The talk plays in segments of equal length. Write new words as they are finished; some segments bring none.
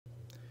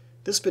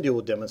This video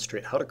will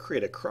demonstrate how to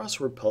create a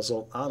crossword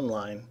puzzle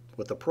online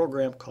with a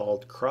program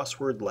called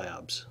Crossword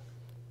Labs.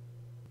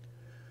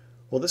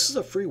 Well, this is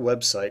a free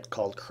website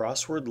called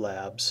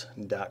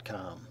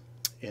crosswordlabs.com,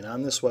 and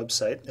on this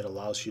website it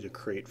allows you to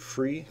create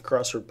free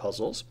crossword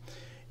puzzles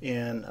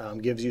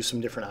and gives you some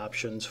different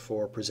options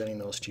for presenting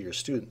those to your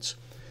students.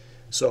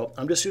 So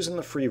I'm just using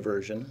the free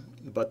version,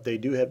 but they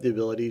do have the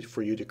ability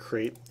for you to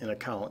create an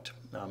account.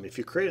 If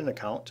you create an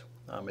account,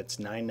 it's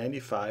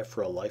 $9.95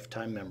 for a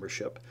lifetime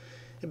membership.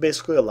 It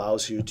basically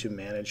allows you to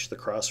manage the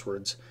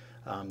crosswords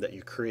that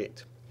you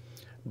create.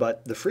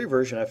 But the free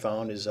version I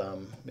found is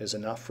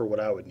enough for what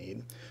I would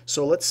need.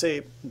 So let's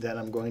say that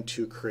I'm going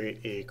to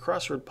create a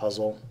crossword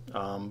puzzle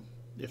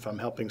if I'm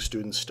helping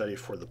students study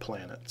for the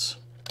planets.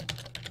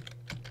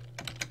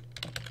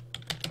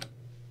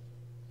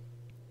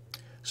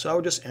 So I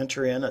would just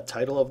enter in a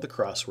title of the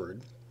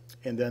crossword,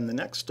 and then the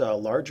next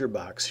larger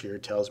box here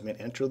tells me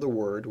to enter the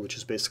word, which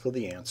is basically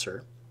the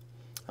answer,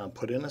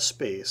 put in a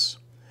space,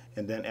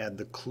 and then add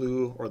the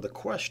clue or the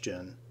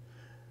question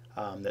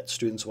that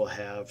students will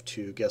have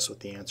to guess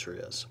what the answer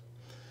is.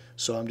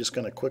 So I'm just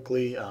going to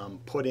quickly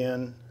put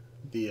in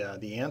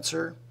the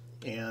answer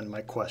and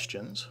my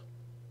questions.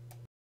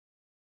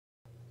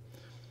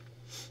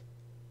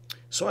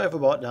 So I have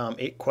about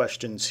 8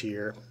 questions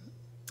here,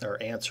 or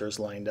answers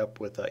lined up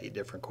with 8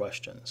 different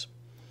questions.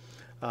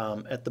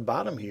 At the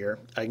bottom here,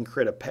 I can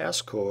create a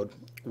passcode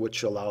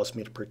which allows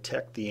me to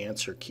protect the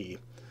answer key.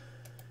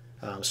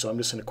 So I'm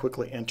just going to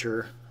quickly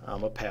enter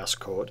a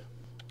passcode.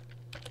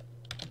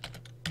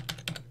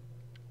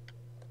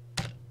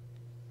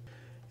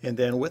 And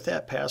then with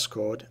that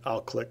passcode,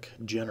 I'll click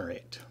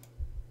Generate.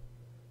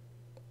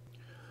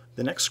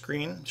 The next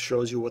screen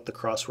shows you what the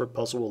crossword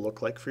puzzle will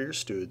look like for your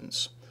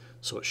students.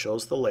 So it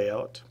shows the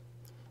layout,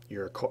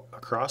 your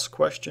across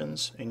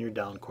questions, and your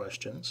down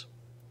questions.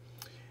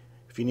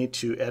 If you need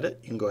to edit,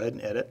 you can go ahead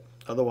and edit.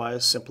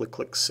 Otherwise, simply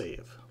click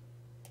Save.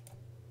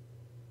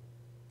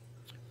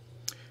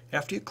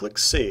 After you click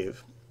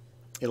Save,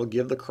 it'll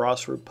give the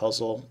crossword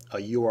puzzle a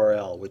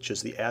URL, which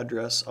is the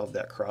address of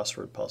that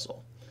crossword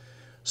puzzle.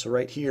 So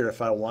right here,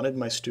 if I wanted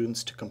my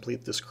students to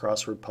complete this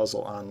crossword puzzle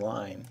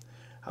online,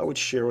 I would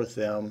share with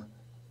them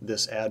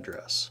this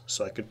address.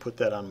 So I could put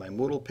that on my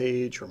Moodle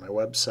page or my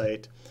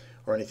website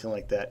or anything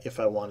like that if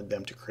I wanted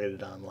them to create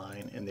it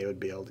online, and they would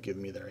be able to give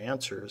me their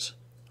answers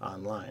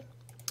online.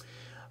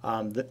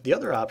 The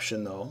other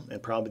option though,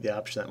 and probably the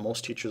option that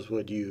most teachers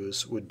would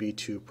use, would be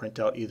to print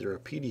out either a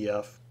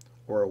PDF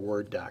or a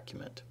Word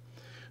document.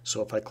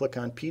 So if I click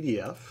on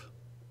PDF,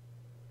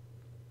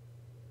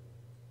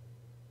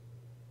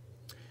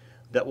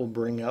 that will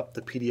bring up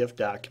the PDF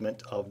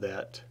document of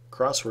that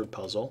crossword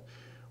puzzle,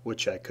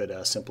 which I could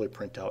simply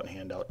print out and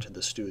hand out to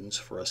the students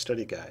for a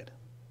study guide.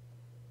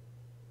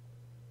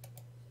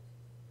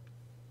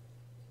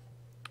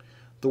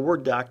 The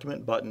Word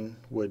document button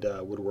would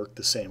work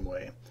the same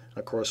way.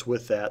 Of course,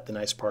 with that, the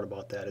nice part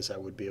about that is I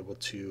would be able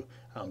to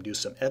do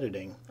some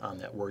editing on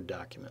that Word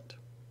document.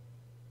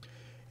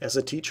 As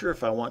a teacher,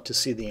 if I want to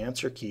see the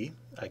answer key,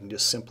 I can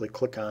just simply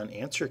click on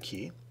Answer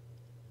Key,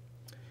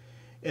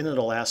 and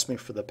it'll ask me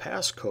for the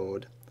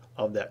passcode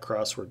of that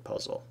crossword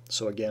puzzle.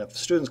 So again, if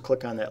students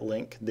click on that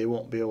link, they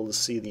won't be able to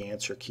see the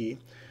answer key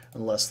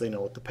unless they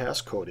know what the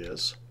passcode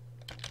is.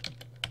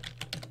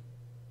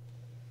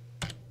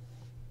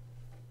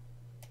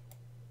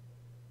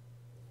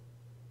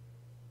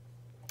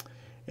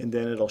 And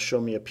then it'll show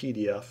me a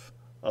PDF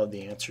of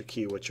the answer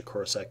key, which of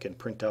course I can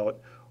print out,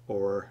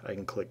 or I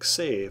can click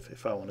Save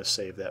if I want to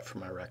save that for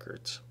my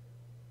records.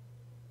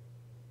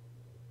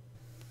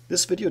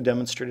 This video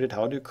demonstrated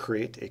how to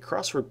create a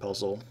crossword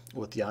puzzle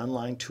with the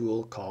online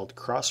tool called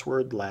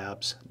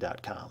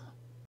crosswordlabs.com.